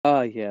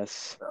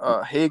Yes.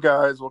 Hey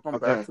guys, welcome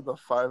Okay. back to the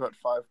 5 at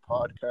 5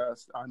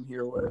 podcast. I'm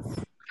here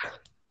with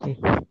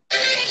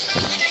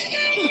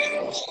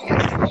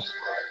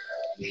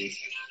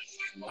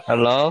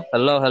Hello.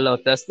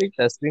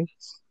 Testing.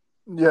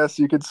 yes,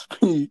 you can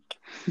speak.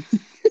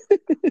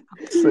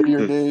 Say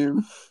your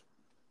name.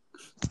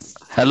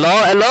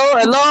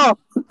 Hello.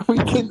 We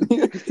can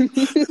hear you.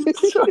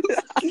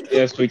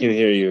 Yes, we can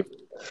hear you.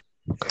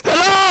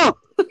 Hello.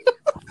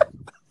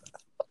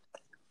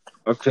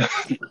 Okay.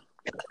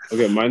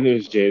 Okay, my name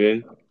is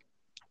Jaden,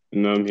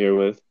 and I'm here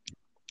with.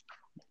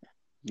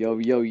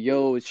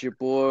 Yo, it's your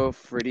boy,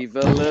 Freddy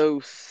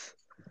Veloz.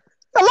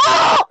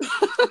 Hello.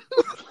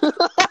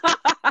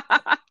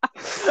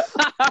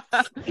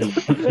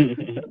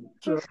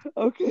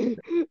 Okay.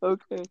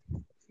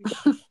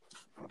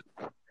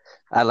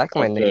 I like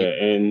my name.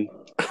 Okay, and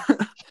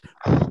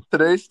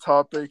Today's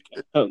topic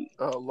is um,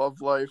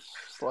 love life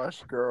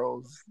 /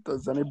 girls.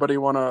 Does anybody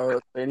want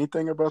to say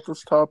anything about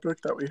this topic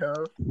that we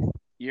have?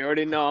 You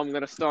already know I'm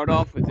gonna start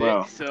off with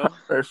Wow. it. So, All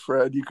right,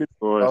 Fred, you could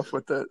boy, start off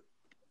with it.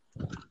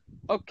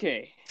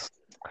 okay.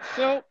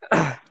 So,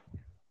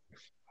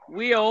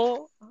 we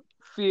all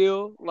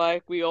feel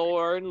like we all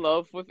are in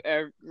love with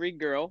every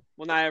girl.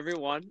 Well, not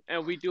everyone,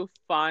 and we do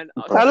find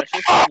a Hello?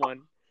 special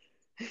someone.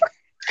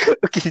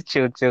 Okay,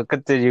 chill.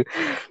 Continue.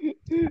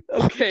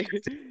 Okay.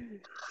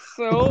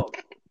 So,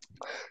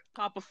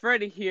 Papa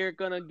Freddy here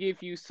gonna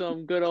give you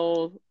some good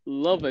old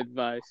love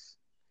advice.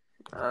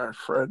 All right,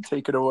 Fred,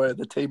 take it away.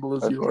 The table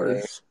is Okay.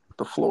 yours.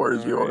 The floor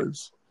is All right.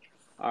 yours.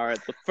 All right,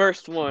 the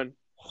first one.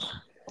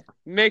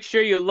 Make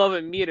sure you love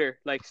and meet her.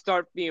 Like,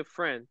 start being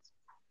friends.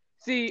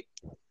 See,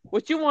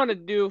 what you want to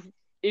do,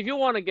 if you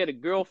want to get a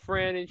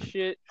girlfriend and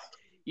shit,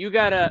 you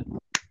gotta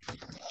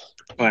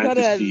plant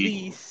the at seed.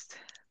 least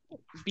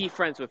be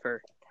friends with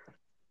her.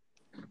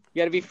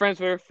 You gotta be friends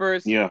with her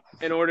first Yeah,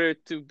 in order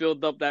to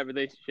build up that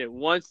relationship.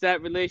 Once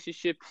that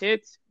relationship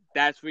hits,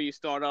 that's where you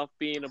start off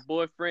being a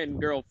boyfriend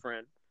and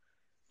girlfriend.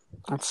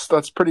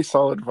 That's pretty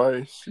solid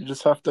advice. You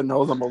just have to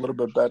know them a little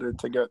bit better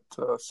to get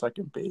to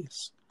second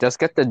base. Just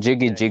get the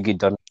jiggy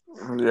done.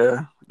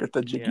 Yeah, get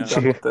the jiggy Yeah.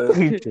 done with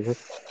it.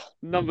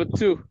 Number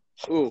 2.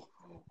 Ooh.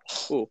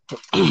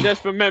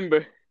 Just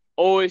remember,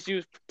 always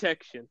use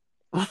protection.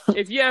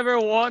 If you ever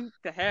want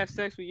to have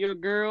sex with your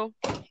girl,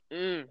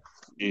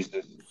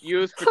 Jesus.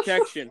 use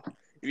protection.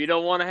 If you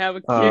don't want to have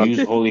a kid,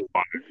 Use holy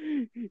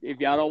water. if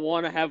y'all don't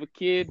want to have a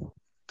kid,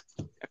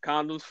 a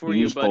condom's for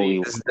you, Use buddy. holy You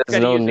water.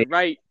 There's gotta no use need. it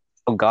right.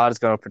 God's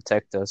gonna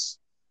protect us.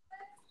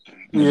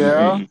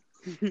 Yeah.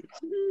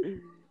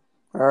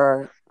 All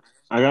right.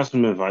 I got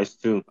some advice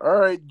too. All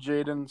right,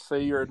 Jaden,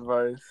 say your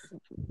advice.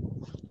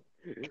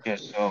 Okay,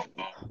 so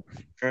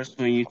first,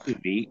 when you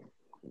could meet,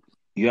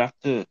 you have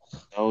to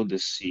sow the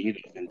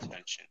seed of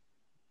intention.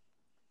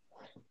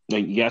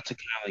 Like you have to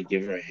kind of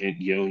give her a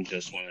hint. You don't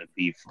just want to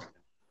be,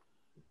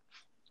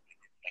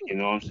 you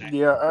know what I'm saying?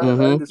 Yeah, I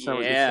Mhm. understand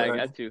what you're Yeah, I saying.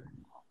 got you.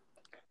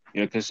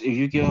 Yeah, because if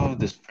you give off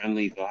this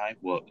friendly vibe,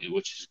 well,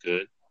 which is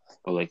good,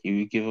 but like if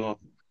you give off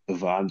the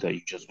vibe that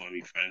you just want to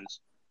be friends,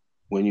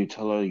 when you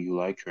tell her you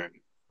like her,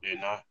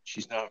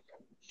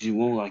 she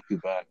won't like you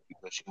back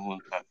because she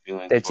won't have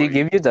feelings Did for she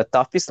give you the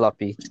toppy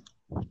sloppy?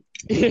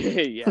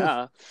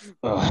 Yeah.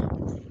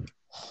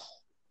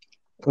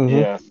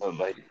 Yeah, so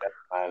like that's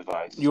my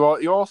advice. You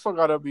also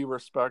gotta be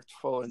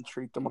respectful and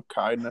treat them with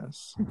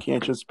kindness. You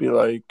can't just be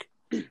like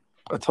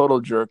a total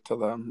jerk to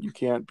them. You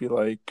can't be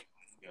like.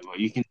 Yeah, but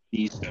you can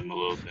tease them a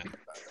little bit.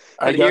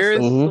 I But here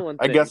guess. is Mhm. the one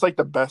I thing. guess like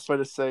the best way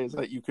to say is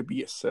that you could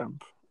be a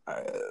simp.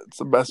 It's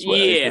the best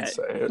way I Yeah. could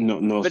say it.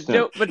 No, But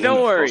simp.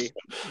 don't worry.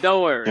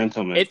 Don't worry.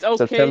 Gentlemen. It's okay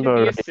September to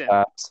be a already simp.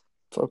 passed.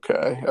 It's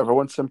okay.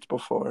 Everyone simped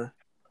before.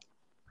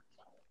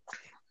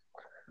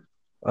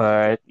 All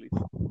right.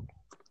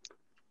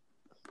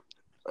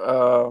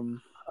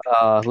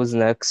 Who's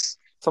next?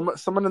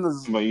 Someone in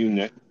this How about you,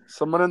 Nick?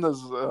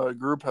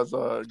 group has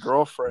a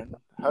girlfriend.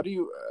 How do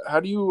you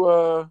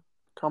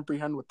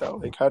comprehend with that?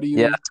 Like how do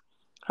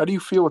you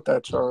feel with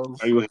that, Charles?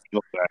 How you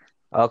handle that?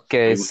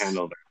 Okay. How you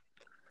handle that?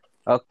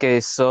 Okay.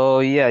 So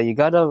yeah, you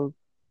gotta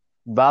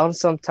balance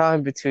some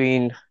time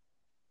between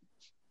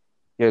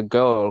your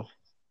girl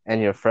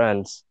and your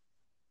friends.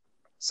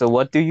 So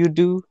what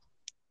do?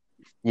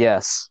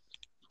 Yes.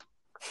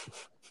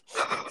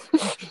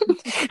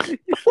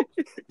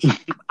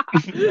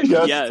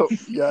 Yes. Yes.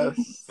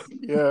 Yes.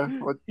 Yeah.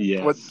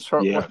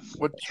 Yes.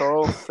 What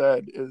Charles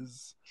said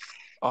is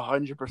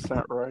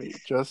 100% right.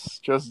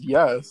 Just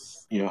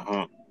yes.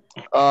 Yeah.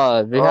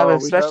 We have a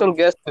We special have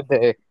guest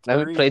today. Let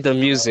me Tariq. play the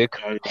music.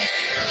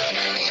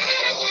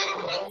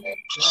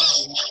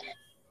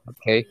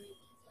 Okay.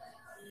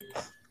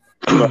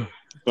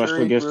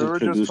 Special Tariq, guest, we were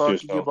just introduce talking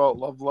to you yourself. about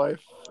love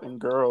life and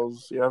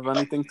girls. You have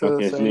anything to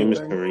Okay, his say? name is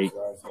Anything? Tariq.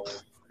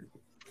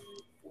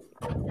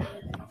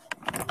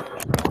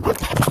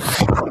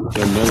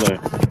 Yo,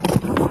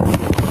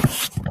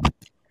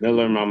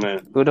 Miller, my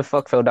man. Who the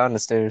fuck fell down the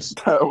stairs?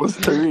 That was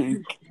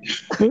Tariq.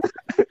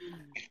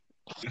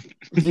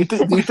 Do you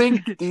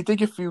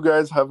think if you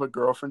guys have a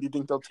girlfriend, do you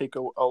think they'll take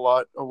a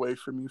lot away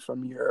from you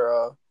from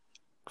your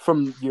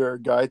from your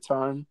guy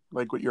time,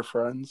 like with your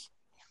friends?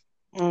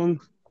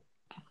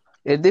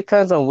 It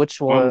depends on which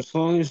one. As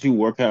long as you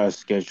work out a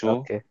schedule,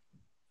 Okay.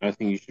 I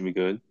think you should be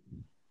good.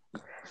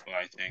 That's what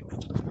I think.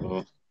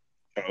 Well,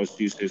 Charles,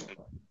 you say something.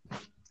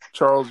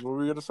 Charles, what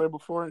were you gonna say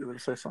before? You were gonna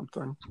say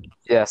something.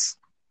 Yes.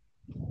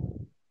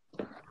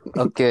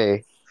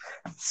 Okay.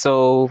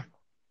 So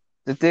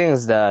the thing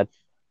is that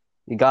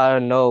you gotta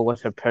know what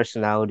her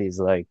personality is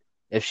like.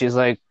 If she's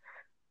like,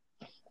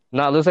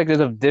 now it looks like there's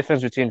a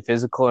difference between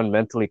physical and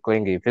mentally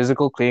clingy.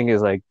 Physical clingy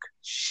is like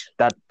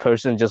that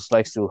person just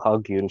likes to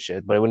hug you and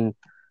shit. But when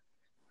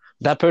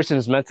that person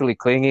is mentally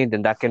clingy,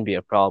 then that can be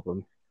a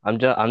problem. I'm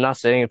not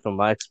saying it from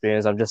my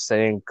experience. I'm just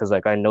saying because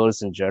like I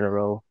noticed in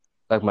general,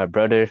 like my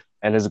brother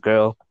and his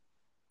girl,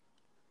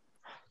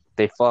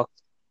 they fuck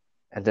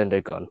and then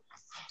they're gone.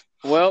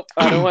 Well,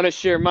 I don't want to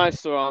share my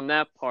story on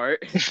that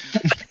part.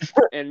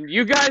 And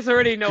you guys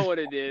already know what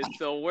it is,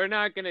 so we're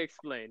not gonna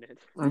explain it.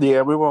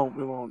 Yeah, we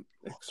won't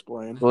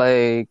explain.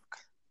 Like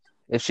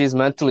if she's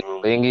mentally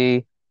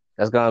clingy,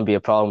 that's gonna be a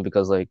problem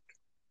because like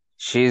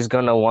she's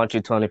gonna want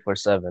you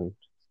 24/7.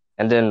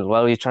 And then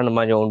while you're trying to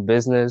mind your own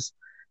business,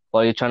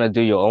 while you're trying to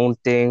do your own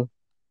thing,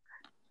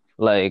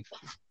 like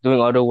doing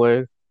other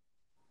work,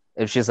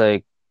 if she's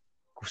like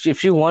if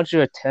she wants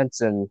your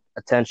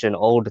attention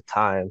all the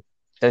time,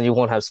 then you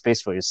won't have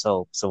space for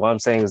yourself. So what I'm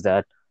saying is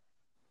that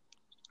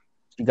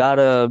you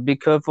gotta be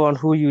careful on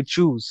who you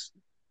choose.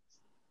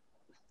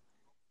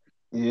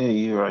 Yeah,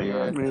 you're right. You're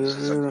right. Yeah. This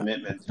is a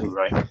commitment too,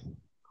 right?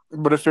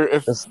 But if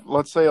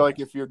let's say like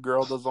if your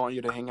girl doesn't want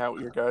you to hang out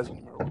with your guys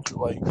anymore, would you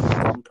like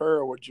dump her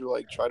or would you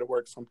like try to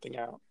work something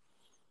out?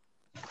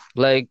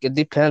 Like it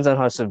depends on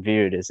how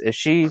severe it is. If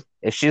she's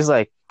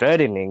like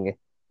threatening,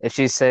 if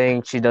she's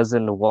saying she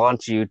doesn't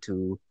want you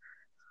to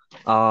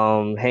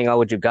hang out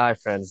with your guy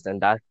friends, then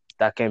that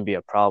can be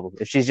a problem.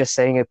 If she's just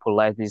saying it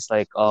politely, it's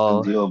like, That's a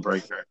oh deal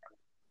breaker.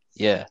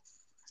 yeah.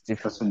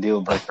 That's a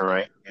deal breaker,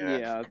 right?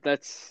 Yeah,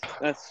 that's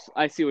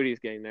I see what he's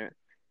getting there.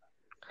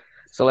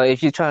 So like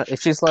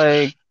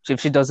if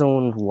she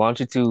doesn't want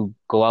you to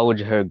go out with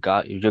your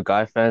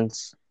guy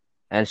friends,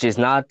 and she's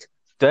not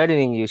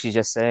threatening you, she's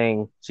just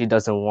saying she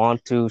doesn't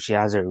want to, she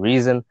has her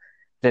reason,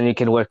 then you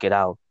can work it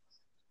out.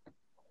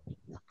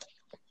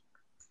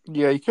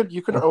 Yeah,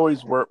 you could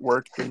always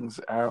work things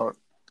out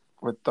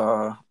with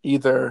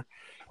either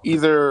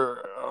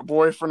a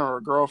boyfriend or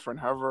a girlfriend,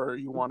 however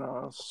you want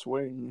to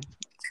swing.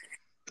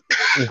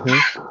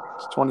 It's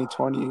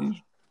 2020. You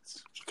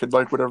could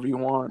like whatever you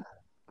want.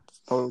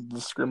 No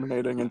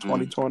discriminating in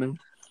 2020.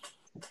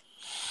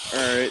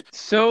 All right.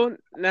 So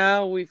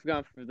now we've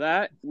gone for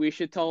that. We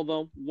should tell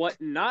them what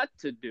not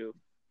to do.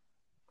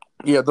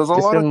 Yeah, there's a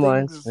This lot of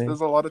reminds things. me.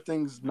 There's a lot of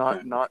things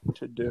not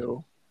to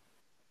do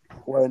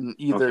when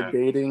either Okay.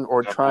 dating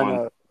or Step trying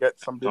one. to get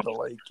somebody to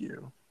like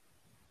you,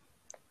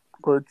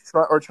 or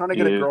trying to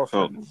get a Yeah,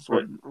 girlfriend. so-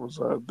 Is what was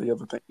the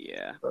other thing.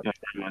 Yeah. Yeah,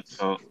 pretty much.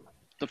 So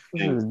The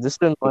This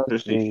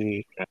reminds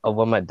me of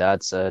what my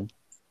dad said.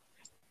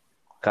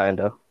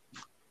 Kinda.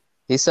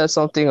 He said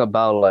something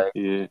about like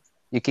yeah,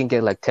 you can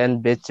get like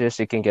 10 bitches,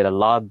 you can get a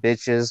lot of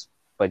bitches,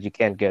 but you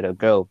can't get a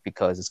girl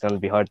because it's gonna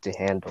be hard to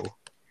handle.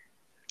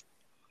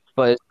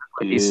 But it's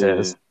what he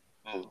says.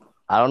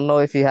 I don't know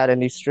if he had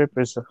any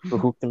strippers who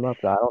hooked him up.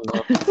 I don't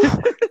know.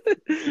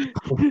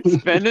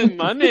 spending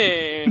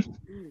money.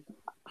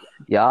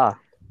 Yeah.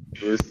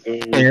 Can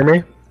you hear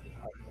me?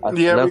 I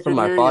Yeah, we left from can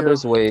my hear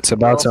father's you. way. It's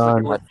about We're all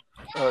time.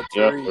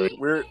 sitting with,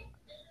 Terry.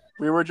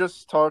 We were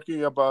just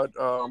talking about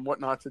what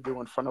not to do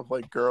in front of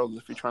like girls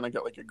if you're trying to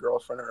get like a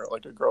girlfriend or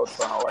like a girl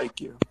trying to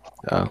like you.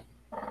 Oh.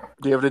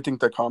 Do you have anything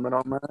to comment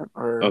on that?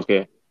 Or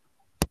okay.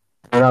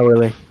 Not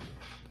really.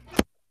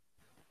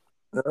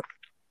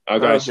 I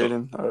got you.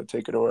 Jaden,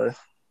 take it away.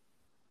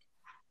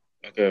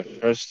 Okay,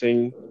 first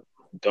thing,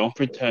 don't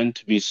pretend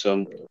to be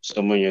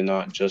someone you're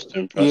not just to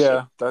impress her.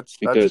 Yeah, that's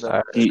Because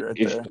very good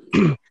right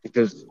there.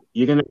 because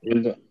you're gonna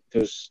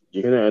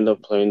end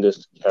up playing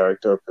this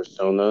character or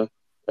persona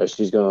that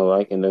she's gonna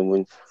like, and then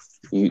when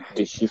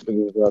she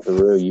figures out the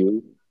real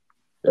you,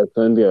 there's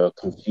gonna be a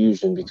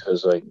confusion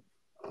because like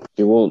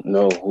you won't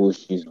know who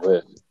she's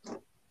with,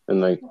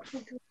 and like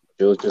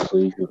she'll just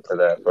leave you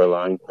for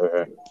lying to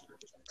her.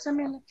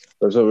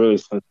 Those are really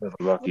sensitive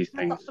about these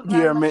things.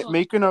 Yeah,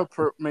 making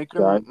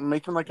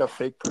like a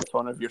fake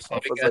persona of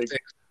yourself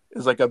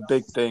is like a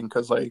big thing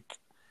because like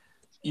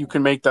you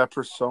can make that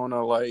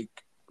persona like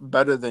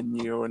better than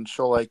you, and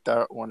she'll like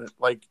that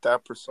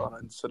persona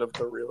instead of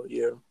the real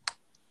you.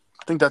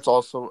 I think that's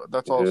also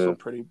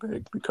pretty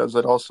big because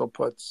it also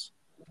puts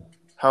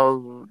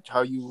how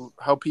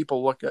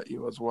people look at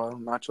you as well,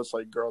 not just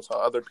like girls, how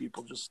other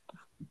people just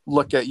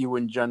look at you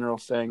in general,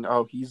 saying,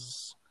 "Oh,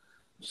 he's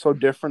so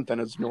different than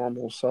his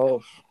normal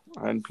self,"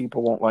 and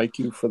people won't like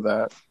you for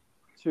that.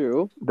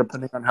 True.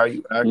 Depending on how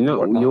you act. You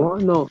want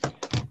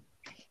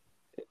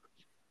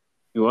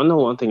to know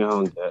one thing I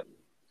don't get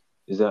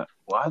is that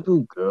why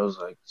do girls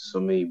like so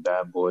many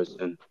bad boys,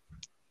 and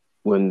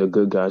when the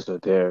good guys are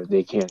there,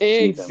 they can't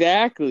see them.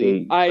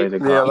 Exactly.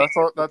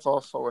 That's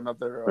also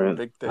another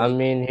big thing. I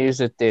mean, here's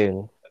the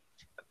thing.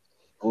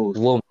 both.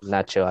 woman,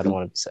 not chill. I don't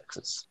want to be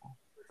sexist.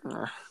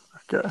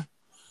 Okay.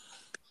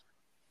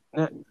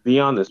 Be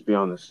honest.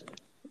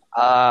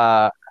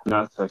 Uh,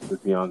 Not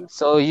sexist, be honest.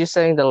 so you're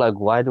saying that like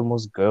why do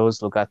most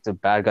girls look at the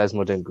bad guys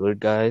more than good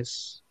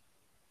guys?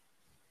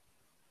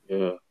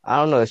 Yeah. I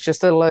don't know. It's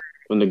just that like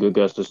When the good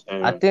guys are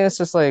standing. I think it's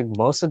just like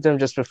most of them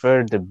just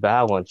prefer the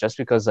bad ones just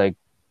because like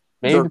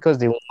maybe because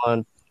they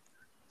want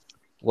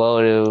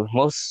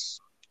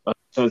most a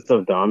sense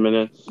of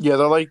dominance. Yeah,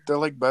 they're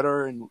like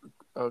better and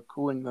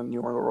cooling than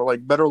you are, or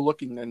like better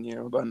looking than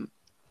you than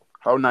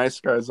how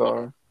nice guys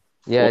are.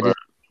 yeah,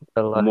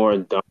 Or more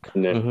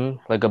dominant.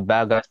 Like a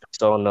bad guy's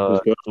persona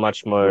is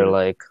much more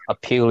like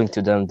appealing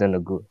to them than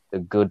the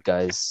good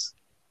guys.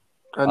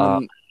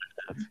 And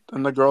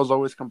then the girls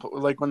always complain.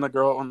 Like when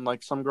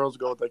like some girls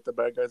go with like the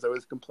bad guys,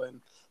 always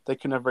complain they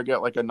can never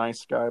get like a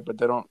nice guy, but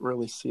they don't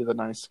really see the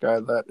nice guy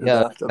that is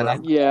after them. I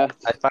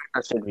find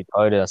that shit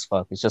retarded as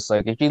fuck. It's just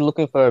like if you're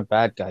looking for a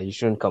bad guy, you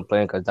shouldn't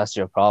complain because that's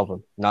your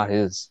problem, not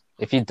his.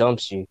 If he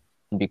dumps you,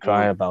 you'd be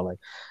crying about like,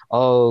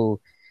 oh,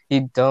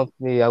 he dumped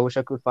me. I wish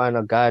I could find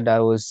a guy that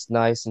was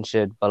nice and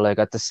shit. But like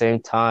at the same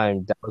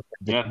time, that was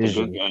the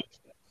decision.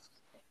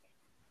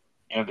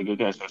 The good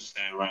guys are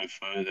standing right in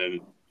front of them,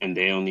 and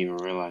they don't even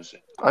realize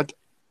it.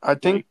 I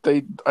think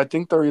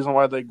the reason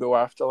why they go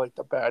after like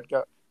the bad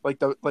guy,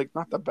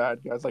 not the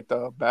bad guys, like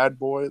the bad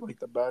boy, like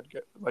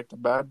the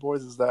bad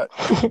boys is that.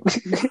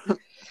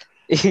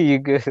 You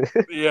good?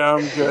 Yeah,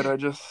 I'm good.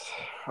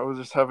 I was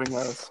just having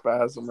a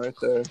spasm right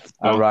there.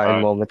 A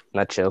Ryan moment,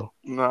 not chill.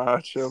 Nah,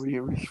 chill.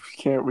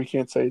 We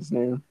can't say his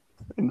name.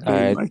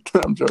 Right. Like,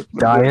 I'm joking.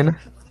 Dying?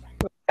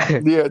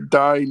 Yeah,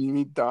 dying. You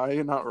mean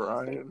dying, not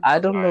Ryan. I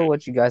don't know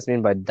what you guys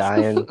mean by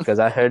dying because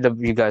I heard of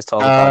you guys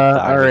talk about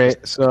dying. All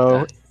right,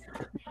 so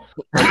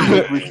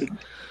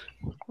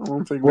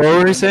what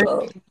were we saying?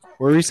 What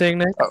were we saying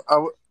next?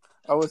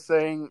 I was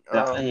saying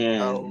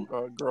how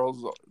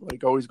girls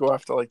like always go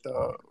after like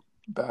the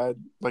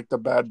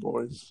bad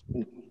boys,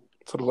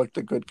 sort of like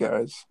the good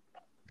guys.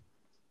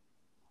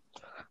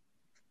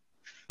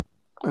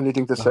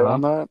 Anything to say on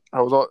that? I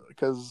forgot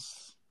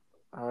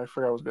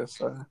what I was gonna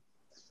say.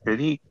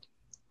 Really?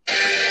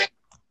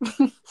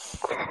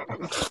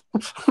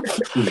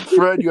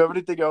 Fred, you have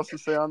anything else to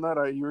say on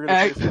that? You were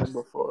gonna say something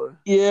before.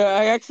 Yeah,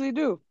 I actually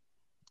do.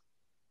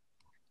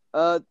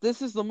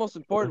 This is the most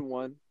important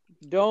one.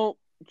 Don't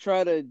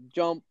try to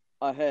jump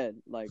ahead.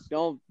 Like,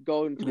 don't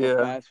go into a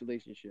fast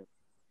relationship.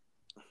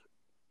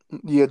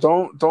 Yeah,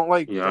 don't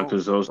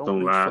because those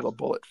don't last. For the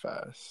bullet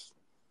fast.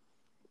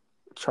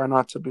 Try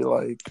not to be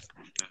like.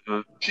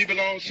 She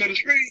belongs to the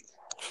street.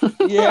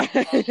 Yeah.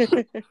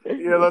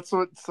 Yeah, that's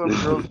what some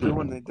girls do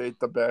when they date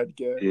the bad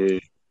guy. Yeah.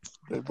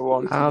 They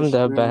belong to I'm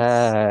the streets.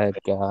 bad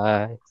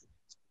guy.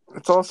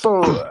 It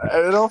also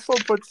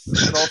puts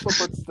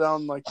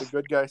down like the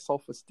good guy's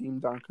self-esteem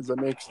down because it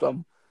makes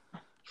them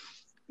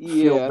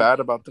feel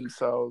bad about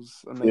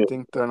themselves and they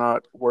think they're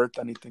not worth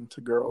anything to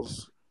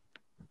girls.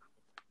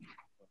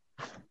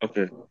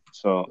 Okay,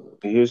 so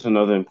here's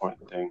another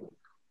important thing.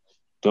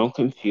 Don't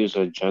confuse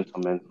a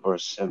gentleman for a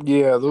simp.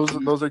 Yeah, those are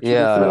two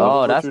Yeah,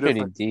 different. That's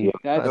pretty deep.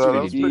 That's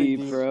pretty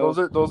deep, bro.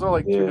 Those are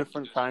like two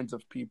different kinds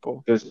of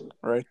people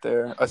right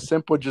there. A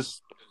simp would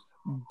just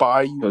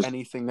buy you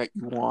anything that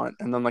you want,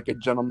 and then like a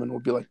gentleman will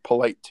be like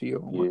polite to you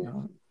and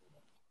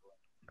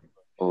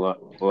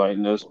whatnot.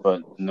 Politeness,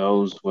 but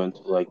knows when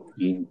to like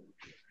be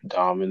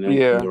dominant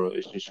in the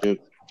relationship.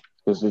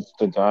 Because it's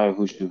the guy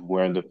who should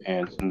wear the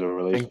pants in the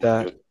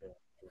relationship.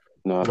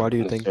 Why do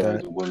you think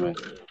that? The women.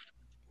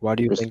 Why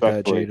do you think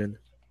that, Jaden?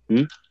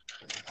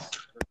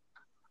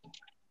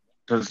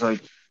 Because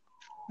like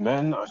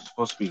men are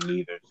supposed to be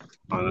leaders,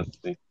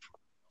 honestly.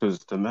 Because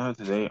the men of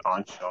today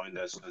aren't showing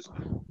that sense of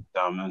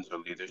dominance or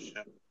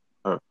leadership.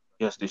 Or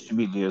yes, they should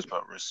be leaders,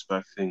 but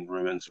respecting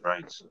women's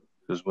rights.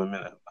 Because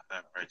women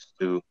have rights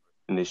too,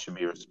 and they should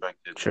be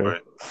respected for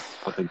it.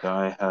 But the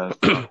guy has,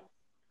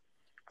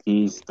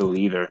 he's the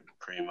leader,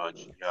 pretty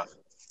much. Yeah.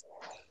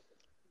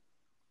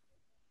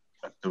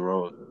 That's the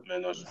role.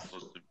 Men are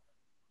supposed to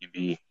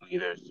be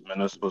leaders.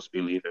 Men are supposed to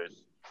be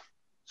leaders.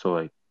 So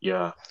like,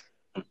 yeah.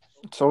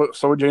 So what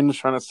Jaden's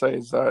trying to say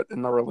is that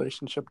in the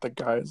relationship, the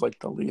guy is like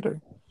the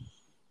leader.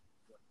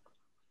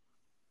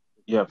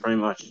 Yeah, pretty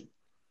much.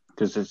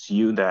 Because it's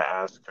you that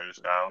asks her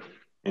out,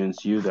 and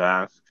it's you that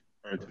asks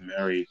her to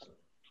marry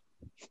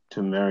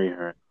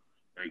her.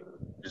 Like,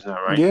 isn't that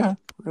right? Yeah.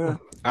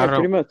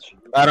 Pretty much.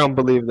 I don't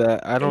believe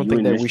that. I don't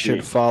think that we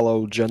should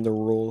follow gender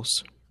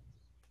rules.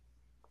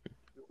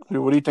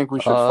 What do you think we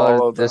should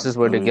follow? This is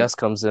where the guest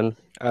comes in.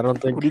 I don't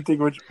think. What do you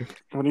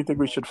think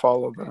we should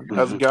follow then?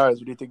 As guys,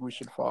 what do you think we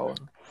should follow?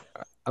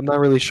 I'm not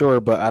really sure,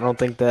 but I don't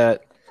think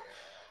that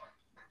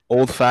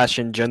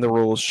old-fashioned gender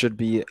rules should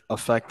be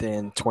effective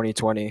in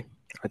 2020.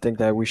 I think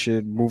that we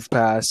should move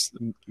past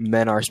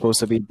men are supposed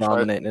to be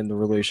dominant in the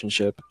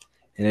relationship,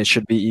 and it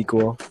should be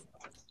equal.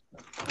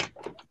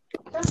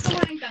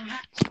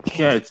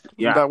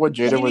 Isn't that what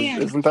Jaden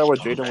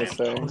was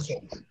saying?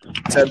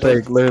 Said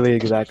like literally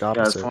exact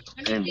opposite.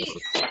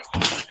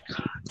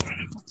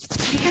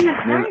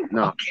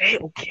 No.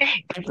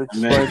 Okay.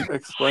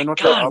 Explain what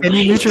the opposite. Can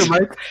you mute your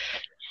mic?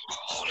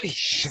 Holy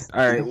shit.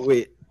 All right,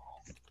 wait.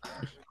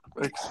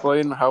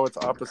 Explain how it's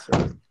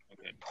opposite.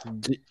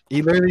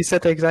 He literally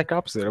said the exact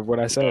opposite of what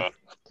I said.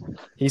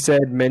 He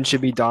said men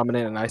should be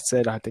dominant, and I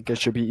said I think it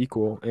should be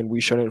equal, and we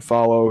shouldn't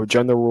follow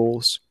gender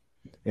rules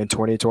in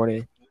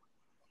 2020.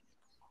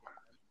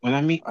 When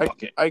I mean,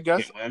 I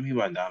guess when I mean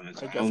by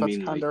dominance, I guess that's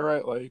kind of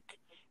right. Like,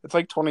 it's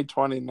like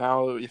 2020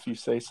 now. If you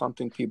say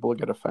something, people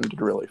get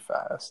offended really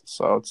fast.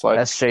 So it's like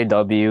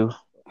SJW.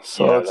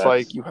 So it's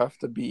like you have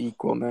to be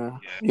equal now.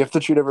 Yeah. You have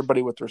to treat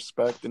everybody with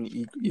respect, and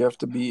you have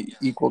to be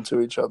equal to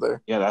each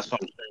other. Yeah, that's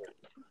what I'm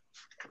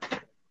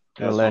saying.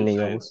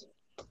 Millennials.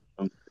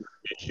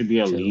 It should be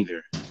a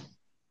leader.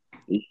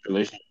 Each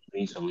relationship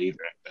needs a leader.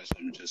 That's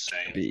what I'm just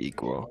saying. Be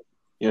equal.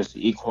 Yes,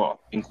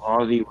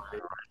 equality,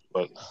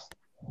 but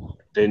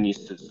someone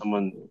needs to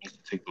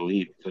take the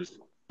lead because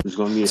there's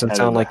going to be. Doesn't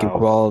sound like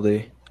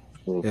equality.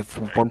 If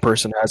one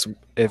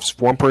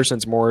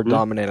person's more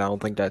dominant, I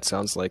don't think that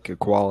sounds like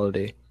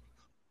equality.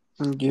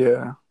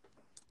 Yeah.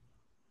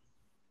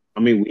 I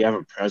mean, we have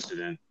a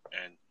president,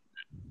 and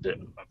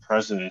a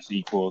president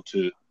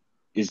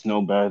is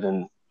no better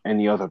than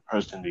any other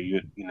person in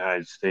the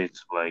United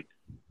States. Like,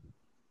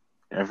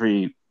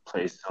 every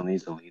place still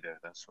needs a leader.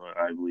 That's what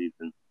I believe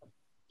in.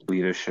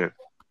 Leadership.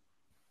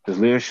 Because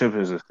leadership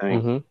is a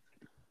thing.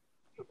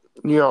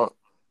 Mm-hmm. Yeah.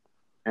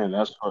 And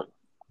that's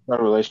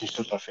what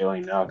relationships are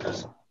failing now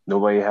because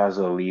nobody has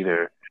a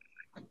leader.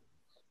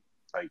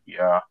 Like,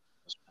 yeah,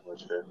 that's pretty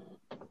much it.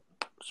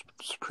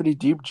 It's pretty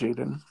deep,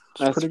 Jaden.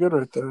 That's pretty good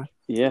right there.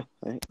 Yeah,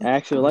 I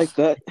actually like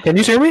that. Can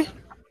you hear me?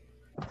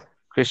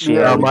 Christian.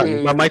 Yeah,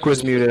 my mic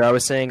was muted. I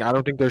was saying I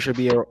don't think there should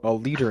be a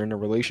leader in a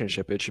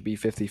relationship. It should be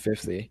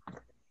 50-50.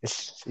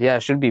 Yeah,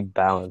 it should be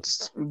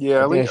balanced.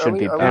 Yeah, it should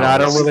be balanced. And I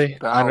don't really,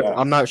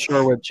 I'm not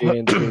sure what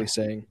Jaden's really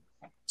saying,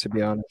 to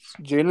be honest.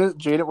 What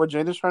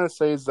Jaden's trying to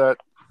say is that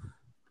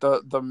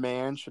the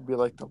man should be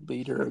like the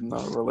leader in the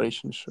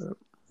relationship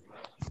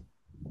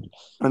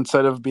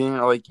instead of being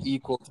like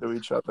equal to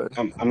each other.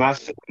 I'm not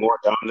saying more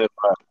dominant,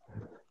 but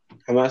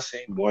I'm not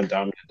saying more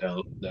dominant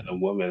than a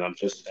woman. I'm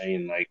just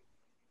saying like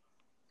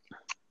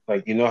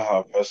you know how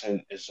a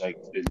person is like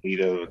the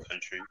leader of a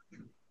country,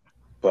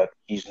 but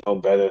he's no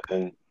better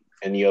than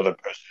any other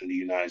person in the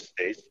United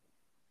States.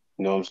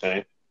 You know what I'm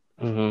saying?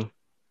 Mm-hmm.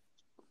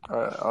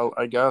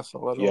 I guess a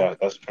little. Yeah,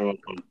 that's pretty much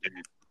what I'm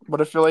saying.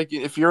 But I feel like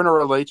if you're in a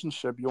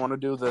relationship, you want to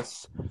do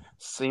this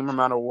same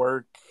amount of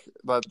work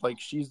that like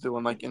she's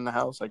doing, like in the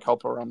house, like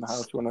help her around the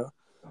house. You want to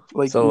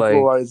like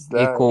equalize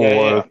that. Equal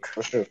work,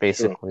 for sure,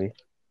 basically.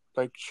 Sure.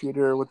 Like treat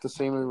her with the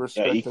same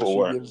respect that she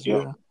work, gives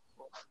you.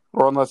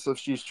 Or unless if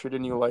she's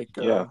treating you like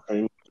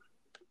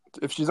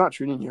if she's not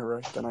treating you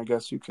right, then I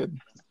guess you could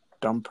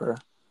dump her.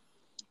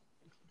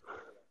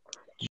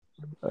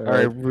 All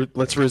right,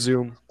 let's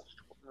resume.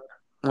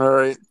 All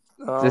right.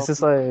 This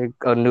is like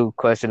a new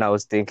question I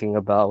was thinking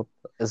about.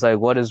 It's like,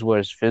 what is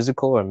worse,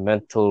 physical or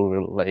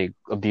mental, like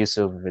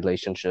abusive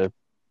relationship?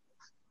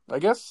 I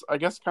guess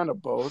kind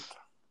of both.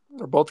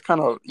 They're both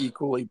kind of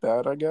equally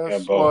bad, I guess. Yeah,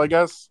 well, I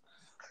guess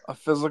a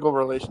physical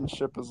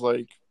relationship is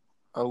like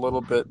a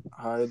little bit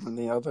higher than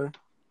the other.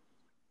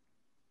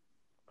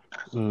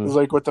 It's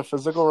like with the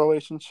physical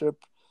relationship,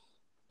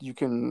 you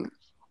can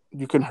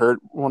hurt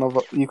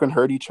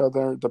each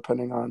other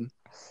depending on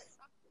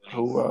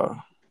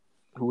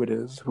who it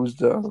is, who's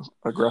the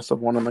aggressive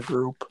one in the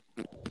group.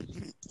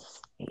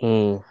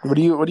 What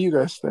do you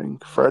guys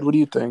think, Fred? What do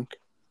you think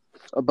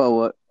about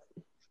what?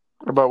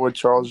 About what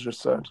Charles just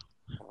said?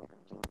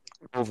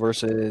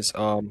 Versus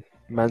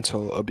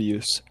mental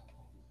abuse.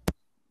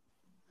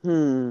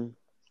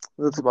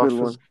 That's a good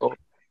one.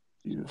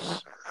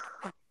 Abuse.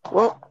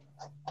 Well,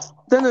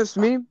 then there's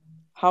me.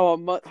 How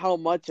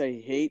much I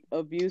hate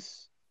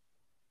abuse.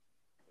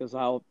 Because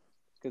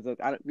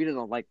we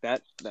don't like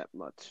that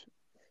much.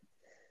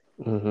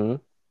 Mm-hmm.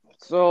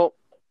 So,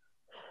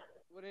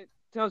 when it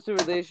comes to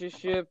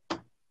relationship,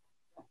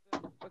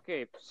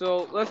 okay,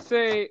 so let's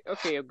say,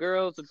 a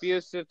girl's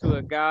abusive to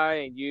a guy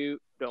and you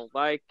don't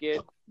like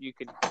it, you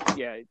can,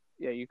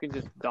 you can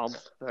just dump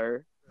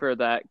her for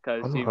that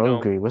because I'm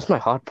hungry. Where's my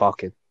Hot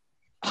Pocket?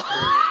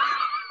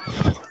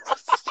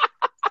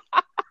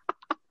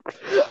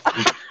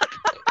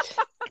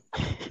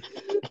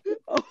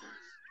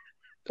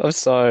 I'm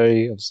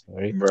sorry.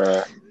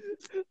 Bruh.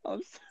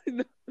 I'm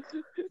sorry.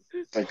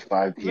 It's like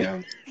 5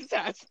 p.m.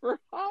 That's for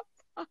Hot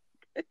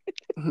Pocket.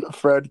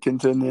 Fred,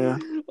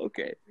 continue.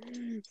 Okay.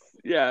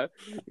 Yeah.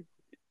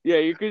 Yeah,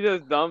 you could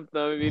just dump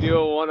them if you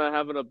don't want to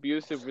have an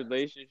abusive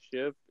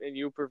relationship and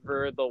you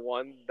prefer the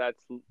one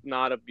that's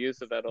not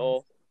abusive at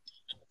all.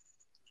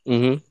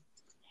 Mm-hmm.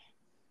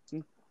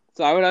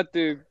 So I would have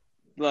to,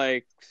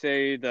 like,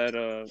 say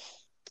that,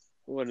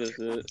 what is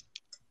it?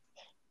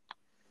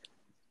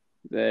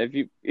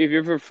 That if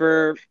you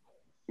prefer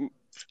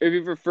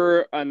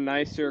a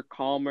nicer,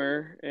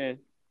 calmer, and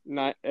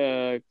not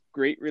a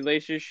great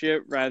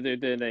relationship rather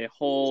than a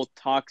whole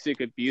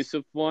toxic,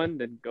 abusive one,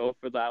 then go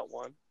for that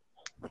one.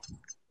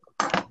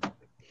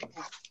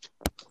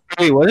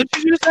 Wait, what did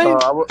you just say?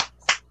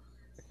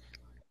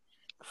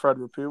 Fred,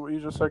 repeat what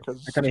you just said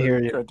because I couldn't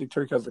hear you. I think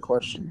Turk has the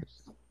question.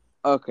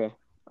 Okay,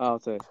 I'll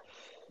say.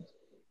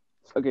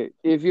 Okay,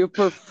 if you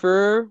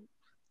prefer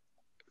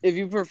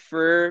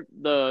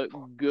the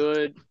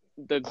good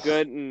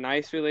and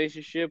nice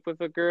relationship with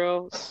a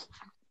girl,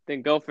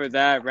 then go for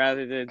that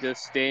rather than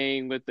just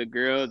staying with the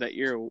girl that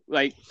you're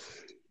like.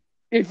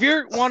 If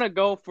you want to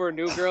go for a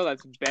new girl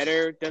that's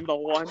better than the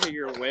one that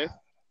you're with,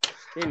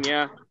 then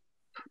yeah,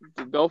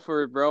 go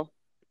for it, bro.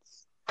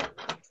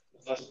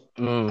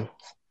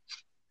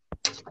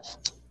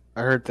 I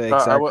heard the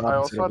exact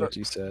opposite of what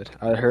you said.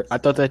 I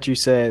thought that you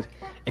said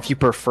if you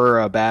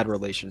prefer a bad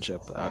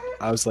relationship.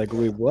 I was like,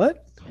 wait,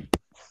 what?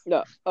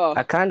 No.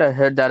 I kind of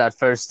heard that at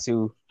first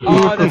too. You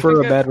would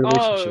prefer a bad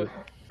relationship.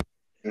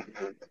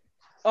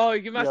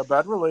 Yeah,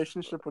 bad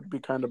relationship would be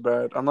kind of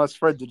bad. Unless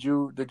Fred, did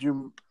you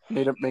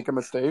make a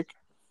mistake?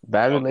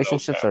 Bad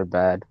relationships are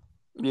bad.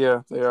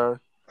 Yeah, they are.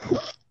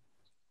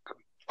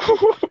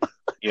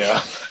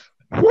 Yeah.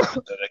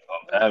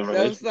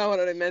 That's not what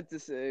I meant to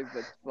say,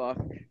 but fuck.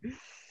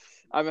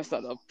 I messed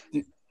that up.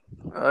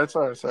 It's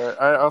sorry.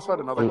 I also had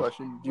another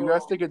question. Do you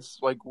guys think it's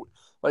like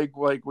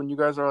when you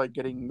guys are like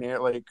getting married,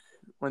 like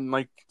when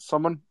like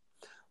someone,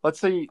 let's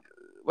say,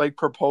 like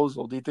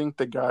proposal? Do you think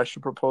the guy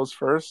should propose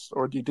first,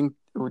 or do you think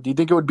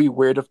it would be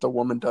weird if the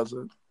woman does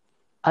it?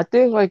 I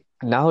think like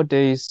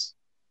nowadays,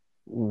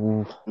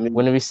 when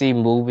we see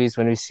movies,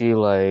 when we see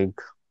like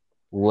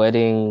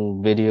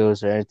wedding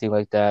videos or anything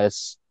like that,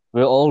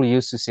 we're all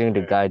used to seeing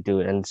the guy do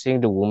it, and seeing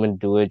the woman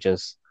do it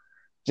just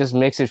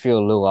makes it feel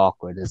a little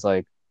awkward. It's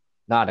like,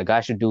 nah, the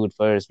guy should do it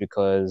first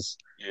because.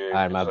 All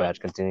right, my bad.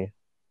 Continue.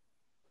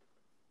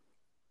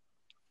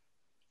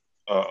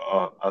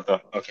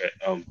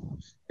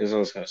 Here's what I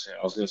was gonna say.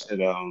 I was gonna say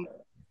that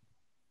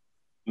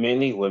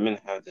mainly women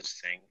have this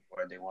thing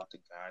where they want the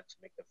guy to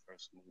make the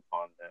first move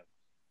on them.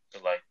 So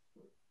like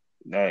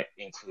that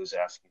includes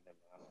asking them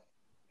out.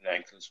 That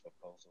includes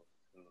proposal.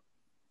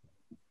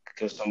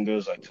 Because some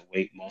girls like to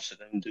wait, most of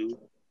them do.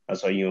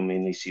 That's why you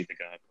mainly see the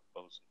guy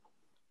proposing.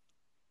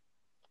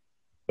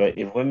 But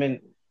if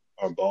women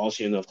are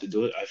ballsy enough to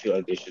do it, I feel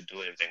like they should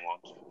do it if they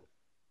want to.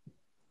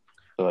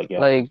 So like, yeah.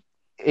 Like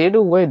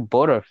either way,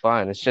 both are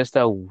fine. It's just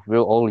that we're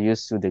all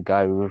used to the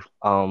guy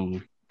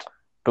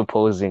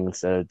proposing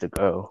instead of the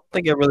girl. I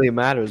think it really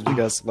matters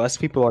because less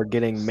people are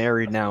getting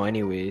married now,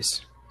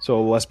 anyways.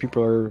 So less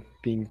people are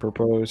being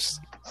proposed.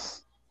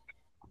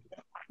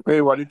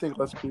 Wait, why do you think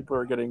less people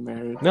are getting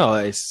married? No,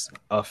 it's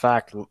a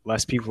fact.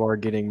 Less people are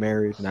getting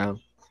married now.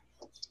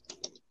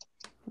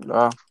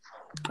 I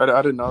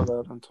didn't know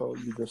that until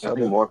you just said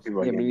it. More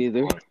people are me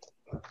neither.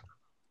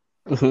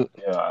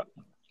 Yeah,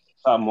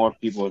 more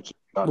people.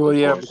 Well,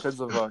 yeah, because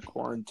of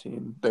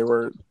quarantine, they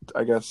were,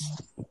 I guess,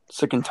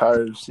 sick and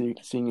tired of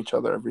seeing each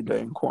other every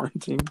day in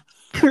quarantine.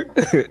 I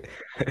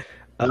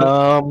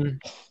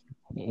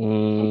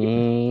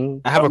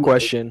have a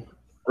question.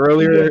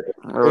 Earlier,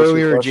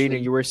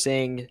 Jaden, you were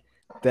saying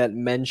that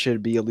men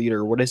should be a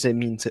leader. What does it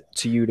mean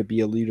to you to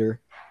be a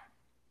leader?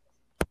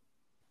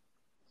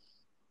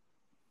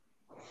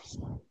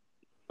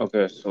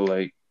 Okay, so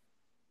like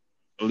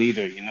a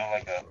leader,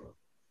 like a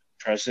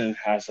president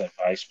has a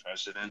vice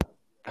president.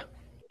 Yeah.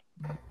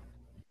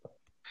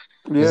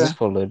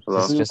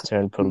 This is just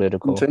turned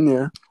political.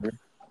 Continue.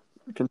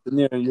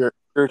 You're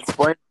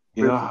explaining.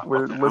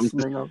 We're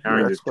listening of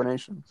your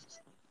explanation.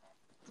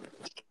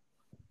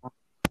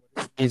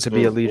 Needs to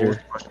be a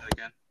leader.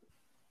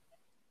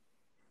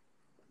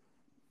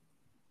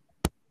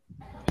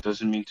 It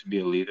doesn't mean to be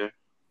a leader.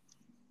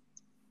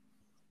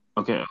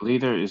 Okay, a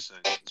leader is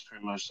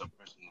pretty much the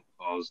person who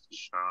calls the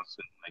shots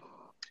and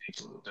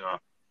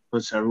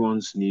puts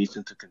everyone's needs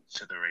into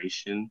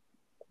consideration,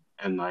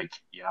 and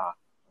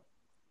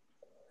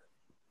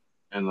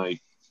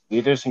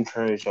leaders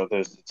encourage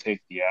others to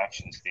take the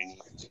actions they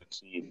need to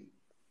succeed.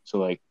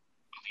 So a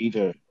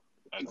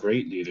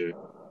great leader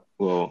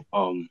will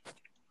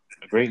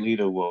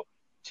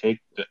take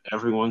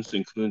everyone's,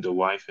 including the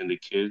wife and the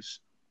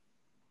kids,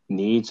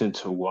 needs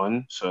into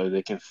one so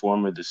they can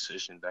form a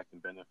decision that can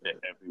benefit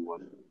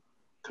everyone.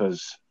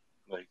 Because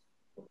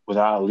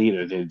without a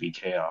leader, there'd be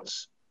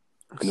chaos.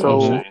 You know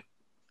what I'm saying?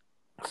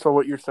 So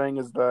what you're saying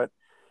is that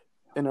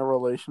in a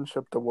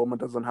relationship, the woman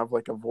doesn't have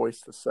a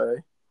voice to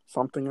say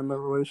something in the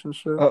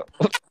relationship.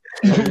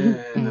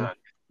 Women have.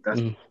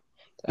 That's what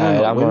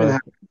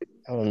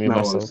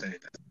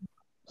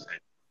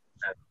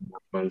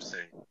I'm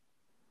saying.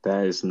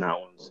 That is not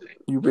what I'm saying.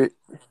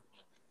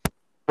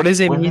 What does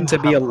it mean to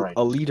be a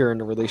leader in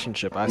a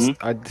relationship? I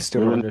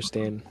still don't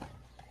understand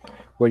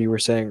what you were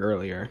saying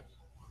earlier.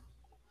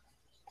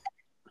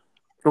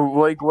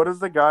 What is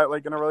the guy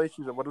in a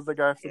relationship? What does the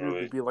guy have to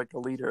do to be a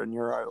leader in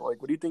your eye?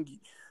 What do you think?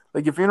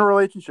 If you're in a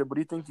relationship, what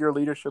do you think your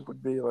leadership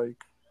would be like?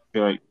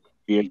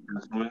 Be a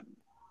gentleman.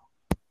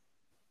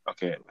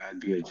 Okay, I'd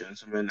be a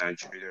gentleman. I'd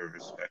treat her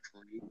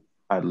respectfully.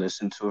 I'd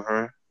listen to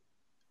her.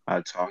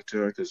 I'd talk to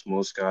her because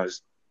most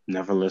guys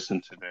never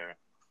listen to their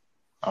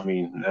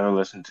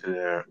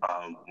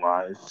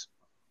wives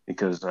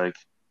because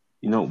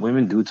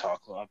women do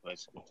talk a lot, but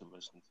it's good to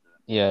listen to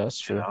them. Yeah, that's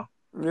You true. know?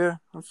 Yeah,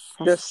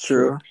 That's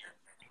true.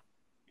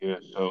 Yeah.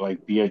 So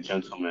like, be a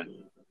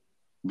gentleman.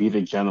 Be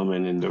the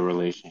gentleman in the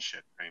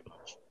relationship, pretty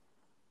much.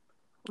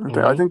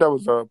 I think that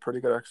was a pretty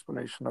good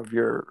explanation of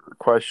your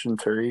question,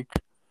 Tariq.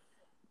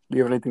 Do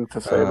you have anything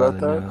to say about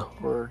that? No.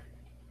 Or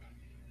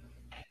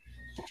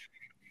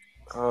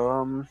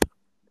Oh.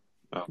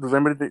 does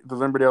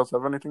anybody else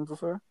have anything to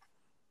say?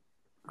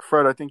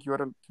 Fred, I think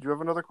did you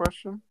have another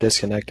question?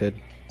 Disconnected.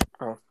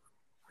 Oh,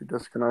 we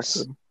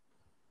disconnected.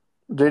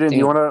 I Jaden, do you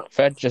think want to?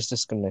 Fred just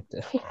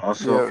disconnected.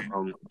 Also,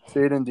 Yeah,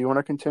 Jaden, do you want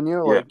to continue?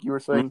 yeah. Like you were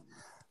saying.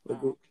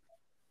 All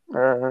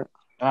right.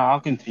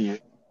 I'll continue.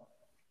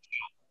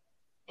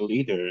 The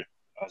leader,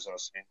 as I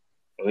was saying,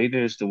 the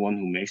leader is the one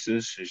who makes the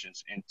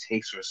decisions and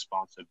takes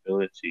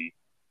responsibility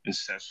and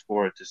steps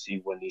forward to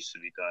see what needs to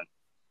be done.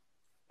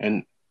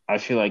 And I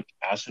feel like,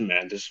 as a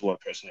man, this is what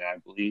personally I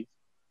believe.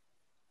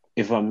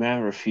 If a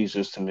man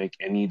refuses to make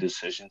any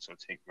decisions or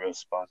take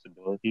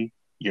responsibility,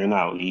 you're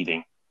not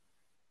leading.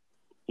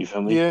 You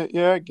feel me?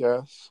 Yeah, I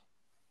guess.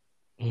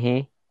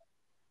 Mm-hmm.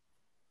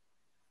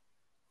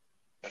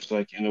 It's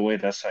like, in a way,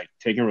 that's like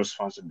taking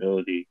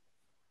responsibility.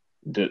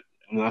 I'm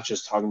not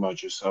just talking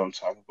about yourself, I'm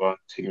talking about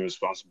taking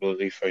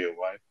responsibility for your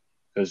wife.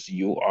 Because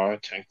you are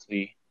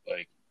technically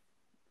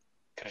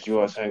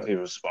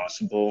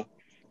responsible,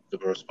 the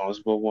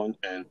responsible one,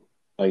 and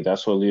like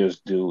that's what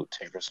leaders do,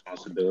 take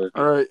responsibility.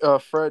 All right,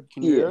 Fred,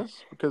 can you hear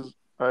us? Because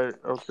I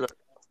was gonna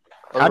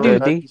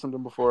ask you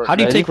something before. How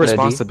do you take Freddy?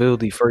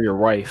 responsibility for your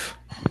wife?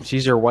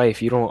 She's your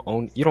wife. You don't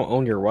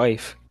own your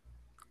wife.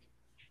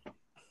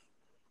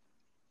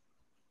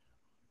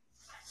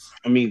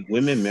 I mean,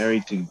 women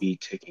married to be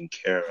taken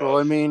care of. Well,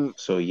 I mean,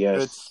 so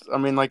yes, it's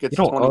like You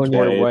don't own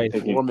 2020. your wife.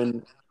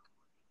 Woman,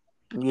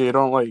 you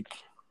don't like.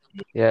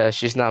 Yeah,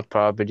 she's not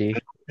property.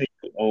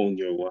 you own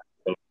your wife.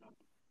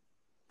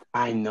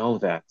 I know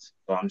that,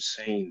 but I'm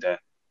saying that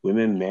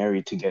women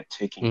married to get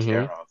taken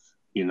care of,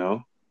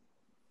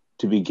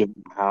 to be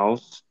given a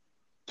house,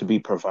 to be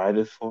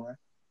provided for.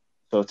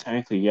 So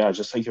technically, yeah,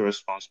 just like you're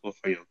responsible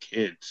for your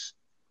kids,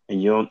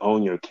 and you don't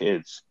own your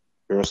kids,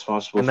 you're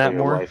responsible for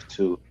your wife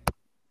too.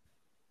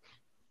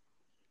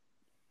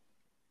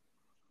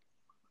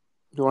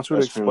 He wants you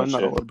to explain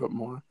that a little bit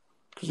more,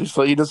 because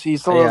he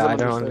still I doesn't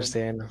don't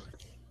understand.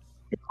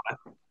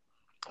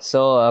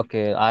 So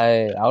okay,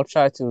 I'll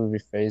try to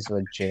rephrase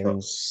what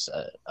James.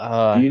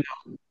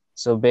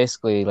 So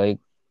basically, like,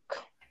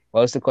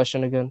 what was the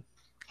question again?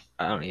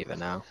 I don't even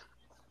know.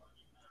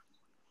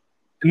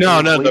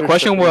 No. The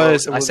question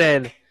was, I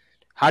said,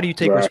 how do you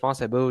take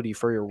responsibility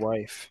for your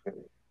wife?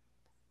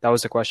 That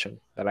was the question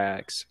that I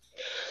asked.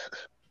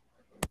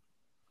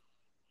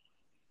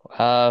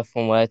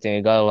 From what I think,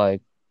 you gotta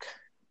like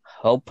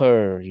help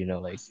her.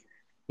 Like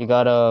you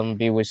gotta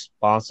be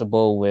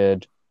responsible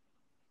with,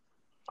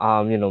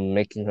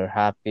 making her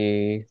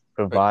happy,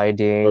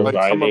 providing. Like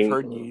some of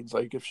her needs,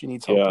 like if she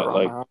needs help around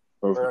the house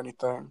or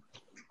anything,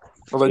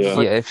 or like just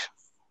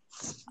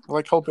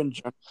like helping.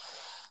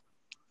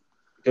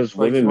 Because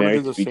women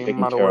married to be the same taken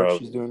amount of care work of.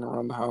 she's doing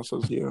around the house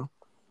as you.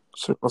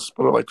 So let's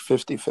split it like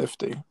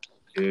 50-50.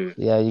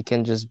 Yeah, you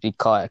can just be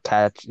caught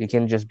You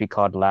can just be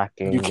caught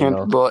lacking. You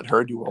can't let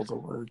her do all the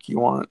work. You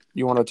want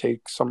to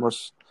take some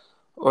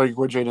like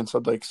what Jaden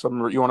said, like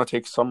you want to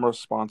take some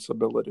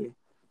responsibility.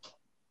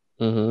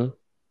 Mm-hmm.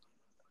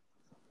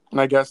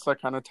 And I guess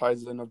that kind of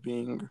ties in of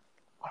being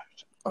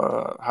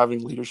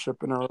having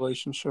leadership in a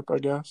relationship, I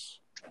guess.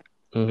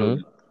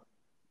 Mm-hmm.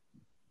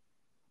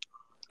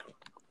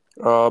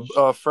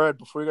 Fred,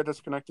 before we got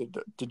disconnected,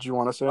 did you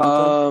want to say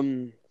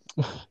anything?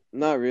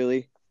 Not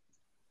really.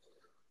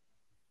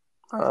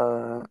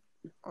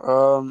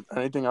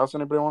 Anything else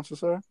anybody wants to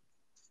say?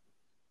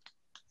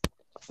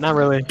 Not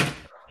really.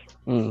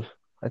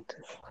 I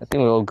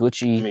think we're all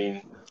Gucci. I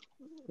mean,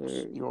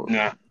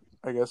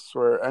 I guess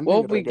we're ending.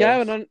 Well, we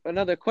got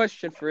another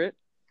question for it.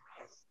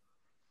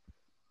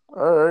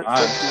 All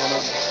right.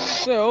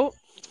 So,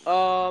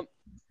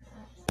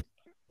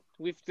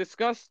 we've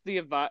discussed the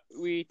advice.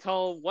 We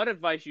tell what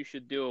advice you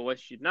should do or what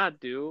you should not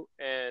do,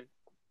 and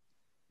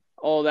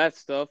all that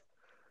stuff.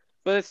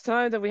 But it's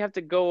time that we have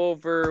to go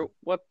over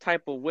what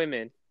type of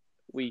women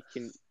we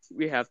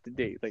have to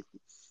date, like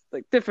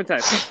different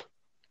types.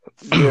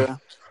 Yeah.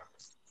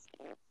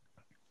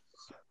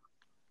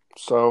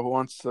 So who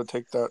wants to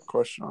take that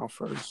question off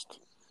first?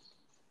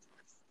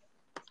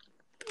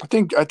 I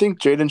think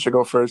Jaden should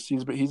go first.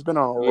 He's been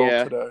on a roll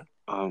today.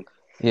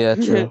 Yeah,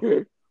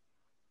 true.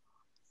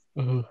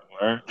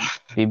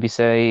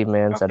 BBC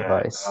man's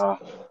advice.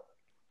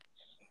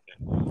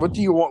 What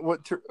do you want?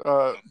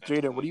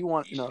 Jaden? What do you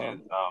want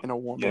in a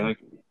woman?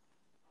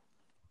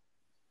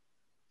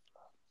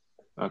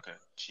 Okay,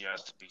 she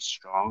has to be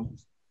strong,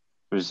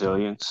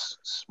 resilient,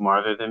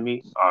 smarter than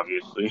me,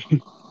 obviously.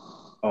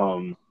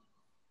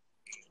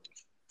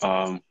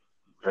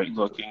 Great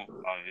looking,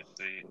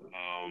 obviously.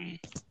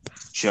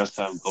 She has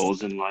to have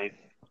goals in life.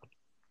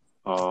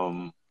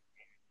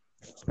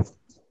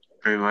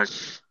 Pretty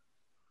much,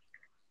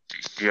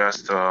 she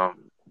has to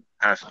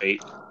have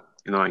faith,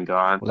 in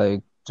God.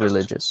 Like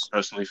religious.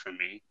 personally for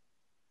me,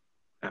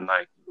 and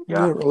like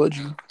Yeah,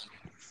 religion.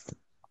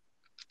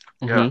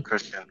 yeah,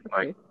 Christian,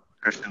 like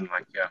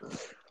yeah.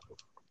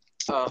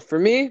 For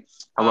me,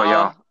 How about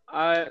y'all?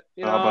 I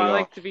How about y'all?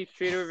 like to be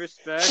treated with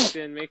respect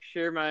and make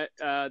sure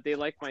they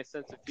like my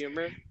sense of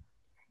humor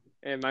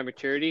and my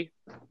maturity.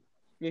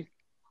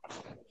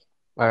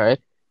 All right.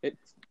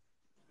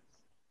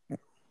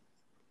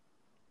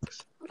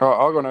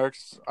 I'll go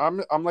next.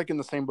 I'm like in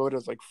the same boat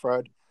as like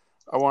Fred.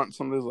 I want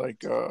somebody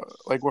like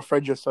what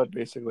Fred just said,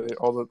 basically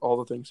all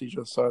the things he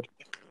just said.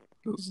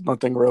 There's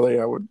nothing really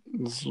I would.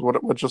 This is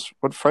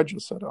what Fred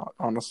just said.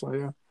 Honestly,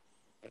 yeah.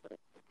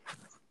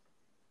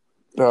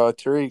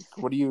 Tariq,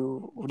 what do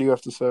you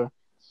have to say?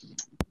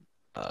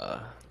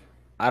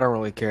 I don't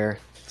really care,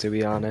 to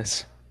be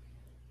honest.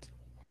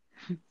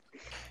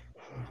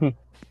 So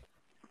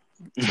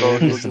He's you'll the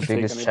just take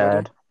biggest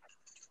anybody?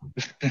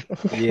 Chad.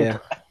 Yeah.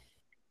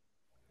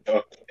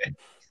 Okay.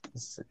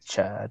 It's a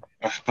Chad.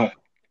 Well,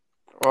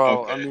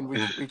 Okay. I mean, we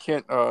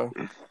can't.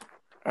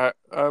 I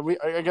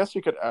guess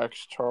you could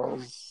ask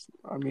Charles.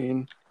 I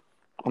mean,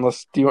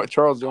 unless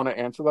Charles, do you want to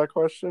answer that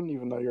question?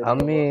 Even though you're. I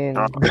mean,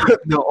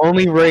 The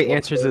only right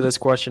answer to this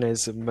question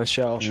is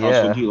Michelle. Charles,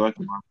 yeah. what do you like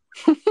about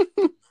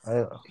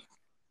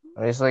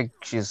It's like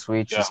she's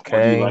sweet, Yeah, she's what do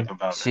you caring, like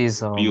about her?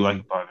 she's What do you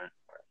like about her?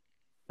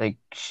 like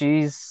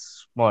she's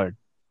smart,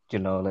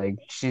 like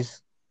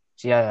she's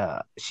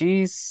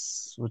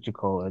what you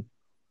call it?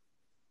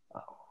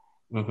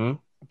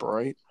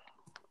 Bright.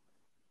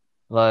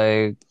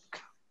 Like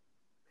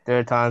there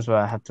are times where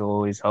I have to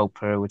always help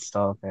her with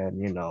stuff,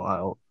 and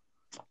I'll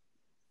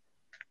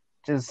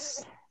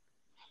just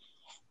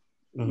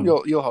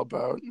You'll help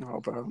out. You'll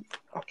help out.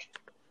 Okay.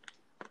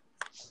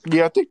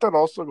 Yeah, I think that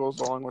also goes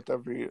along with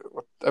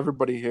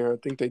everybody here. I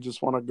think they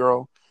just want a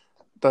girl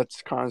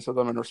that's kind to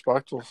them and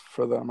respectful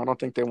for them. I don't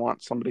think they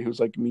want somebody who's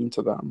like mean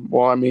to them.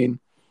 Well, I mean,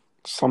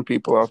 some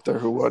people out there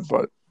who would,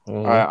 but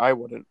I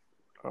wouldn't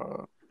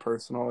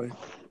personally.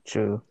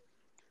 True.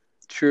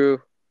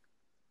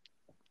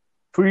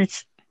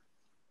 Preach.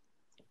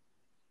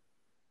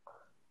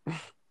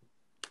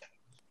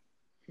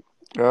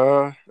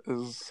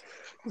 Is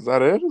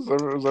that it? Is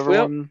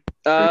everyone?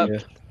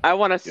 I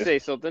want to say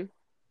something.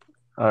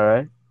 All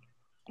right.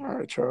 All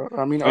right, Charles.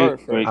 I mean,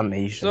 Wait. I'm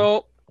Asian.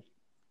 So,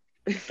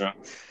 Yeah.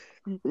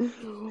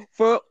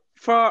 for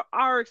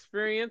our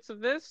experience of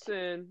this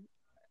and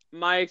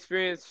my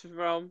experience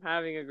from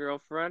having a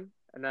girlfriend,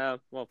 and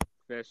well,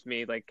 there's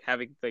me like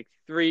having like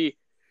 3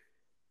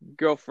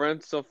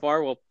 girlfriends so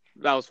far. Well,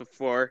 that was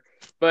before,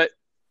 but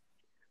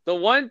the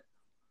one,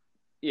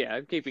 yeah,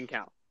 I'm keeping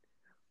count.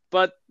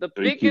 But the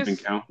Are you keeping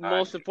biggest, count?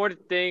 most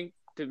important thing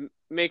to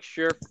make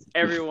sure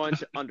everyone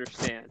should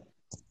understand: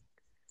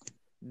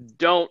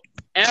 don't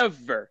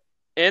ever,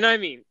 and I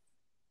mean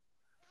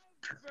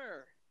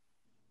ever.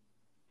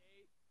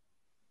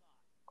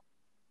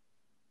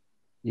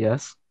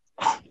 Yes.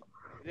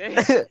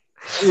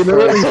 You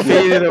literally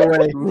faded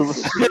away.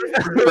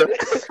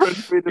 Fred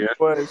faded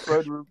away.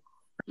 Fred,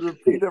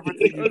 repeat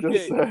everything you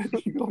just said.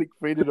 You like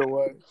faded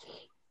away.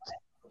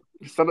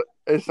 It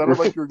sounded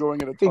like you were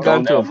going in a He tunnel. got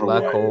into a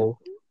black hole.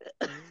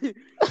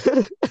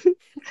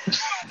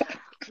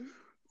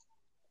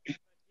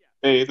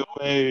 Fade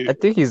away. I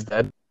think he's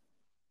dead.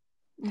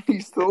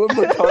 He's still in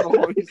the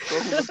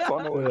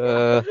tunnel.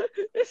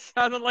 It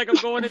sounded like I'm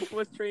going into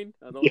a train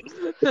tunnel.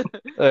 All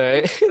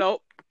right.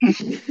 So,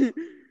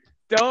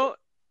 don't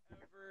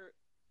ever.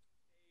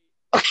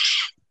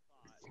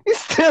 He's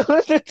still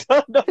in the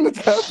tunnel. It's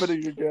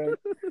happening again.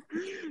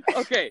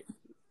 Okay.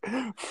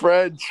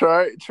 Fred,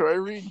 try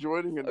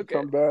rejoining and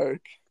come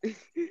back.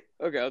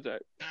 Okay, I'll try.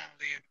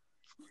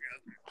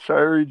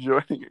 Try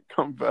rejoining and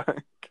come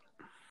back.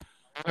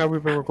 How have we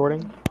been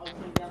recording?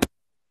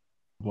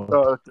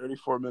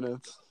 34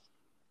 minutes.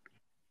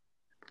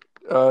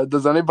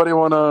 Does anybody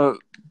want to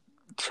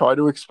try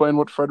to explain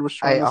what Fred was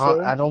trying to say?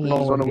 I don't know. I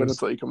just want to wait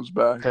until he comes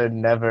back.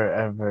 Never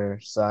ever.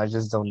 So I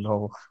just don't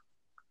know.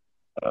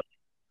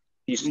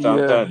 He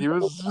stopped that. He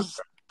was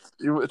just.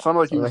 It sounded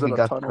like he was in a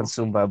got tunnel.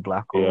 consumed by a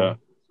black hole. Yeah.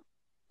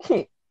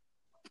 Yeah.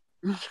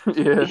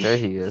 There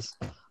he is.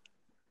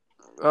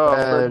 Oh,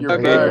 Fred, you're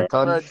Okay. back.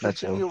 Fred,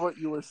 continue what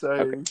you were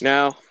saying. Okay.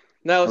 Now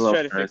let's Hello,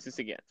 try to Fred. fix this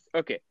again.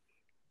 Okay.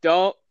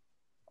 Don't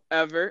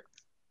ever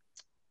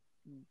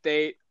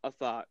date a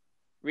thought.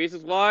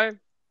 Reasons why?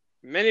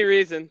 Many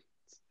reasons.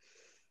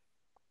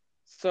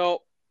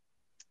 So,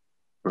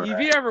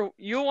 if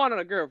you wanted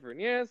a girlfriend,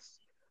 yes,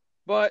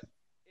 but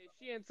if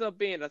she ends up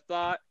being a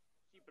thought,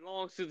 she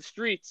belongs to the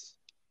streets.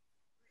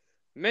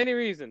 Many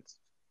reasons.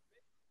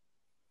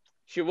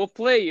 She will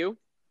play you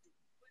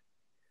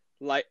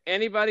like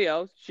anybody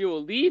else. She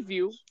will leave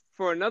you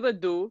for another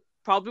dude,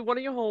 probably one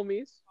of your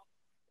homies,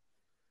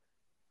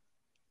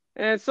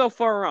 and so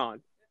far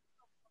on.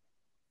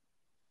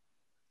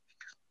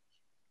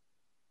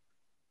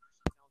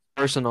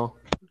 Personal.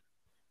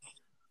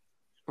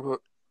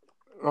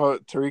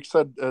 Tariq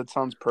said it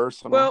sounds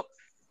personal. Well,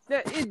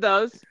 yeah, it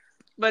does,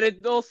 but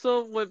it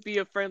also would be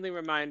a friendly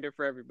reminder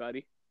for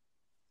everybody.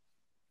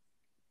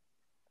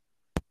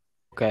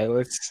 Okay,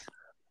 let's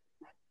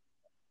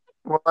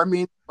Well, I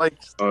mean, like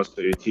Oh,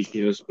 so you're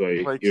teaching us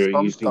by you're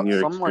some using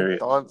your some like experience.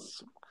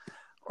 thoughts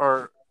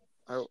are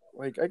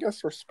like I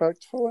guess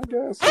respectful. I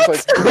guess it's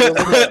like there's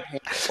like a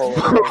handful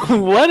of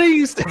them. What are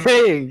you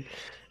saying?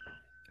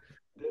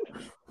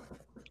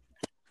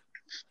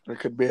 There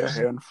could be a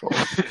handful.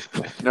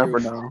 Never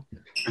know.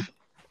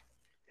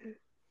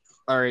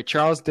 All right,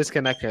 Charles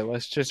disconnected.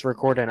 Let's just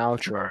record an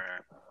outro.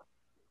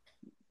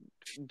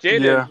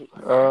 Jaden,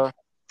 Yeah.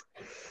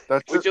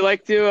 That's would it. you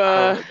like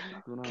to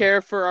No.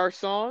 care for our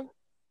song?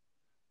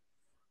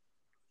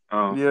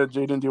 Oh, Yeah,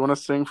 Jaden, do you want to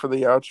sing for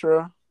the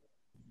outro?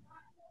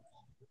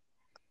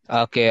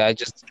 Okay, I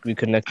just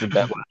reconnected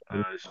that one.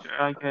 sure,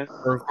 I guess.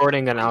 We're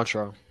recording an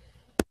outro.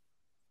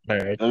 All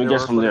right. Let me Yeah, get we're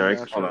some recording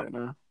lyrics. the outro Hold right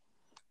on. now.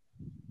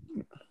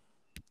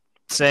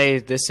 Say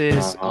this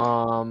is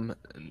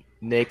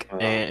Nick Uh-huh.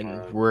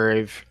 and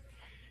we've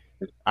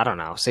I don't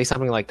know. Say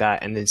something like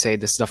that, and then say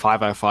this is the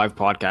 5 out of 5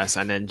 podcast,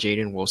 and then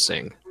Jaden will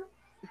sing.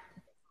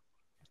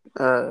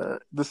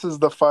 This is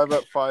the 5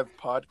 at 5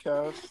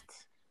 podcast.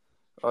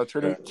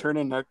 Tune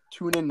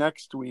in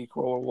next week.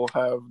 We'll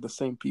have the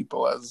same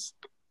people as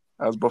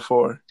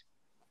before,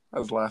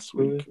 as last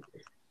week.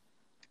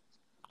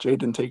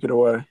 Jaden, take it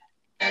away.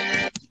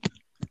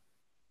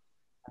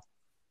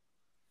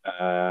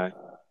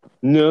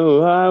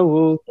 No, I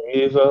won't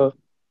give up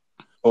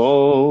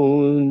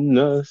on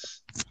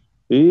us,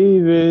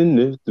 even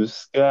if the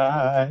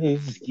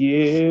skies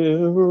get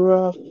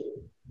rough.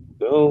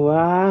 No,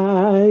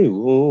 I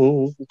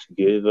won't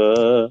give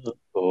up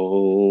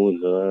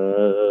on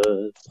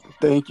us.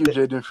 Thank you,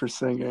 Jaden, for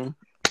singing.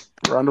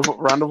 Round of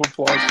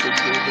applause for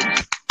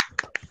Jaden.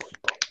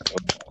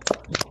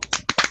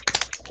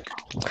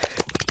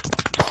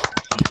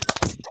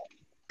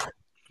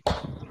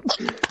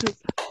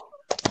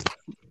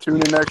 Tune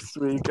in next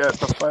week at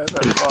the 5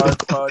 at 5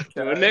 podcast.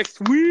 Tune in next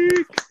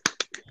week.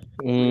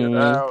 Get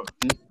out.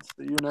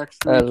 See you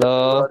next week,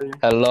 Hello. everybody.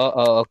 Hello.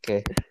 Oh,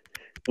 okay.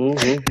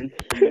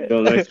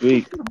 Until next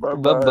week. Bye-bye.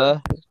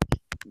 Bye-bye.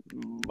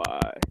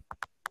 Bye.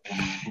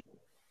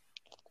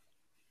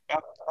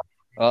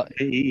 Oh.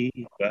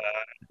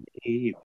 Bye.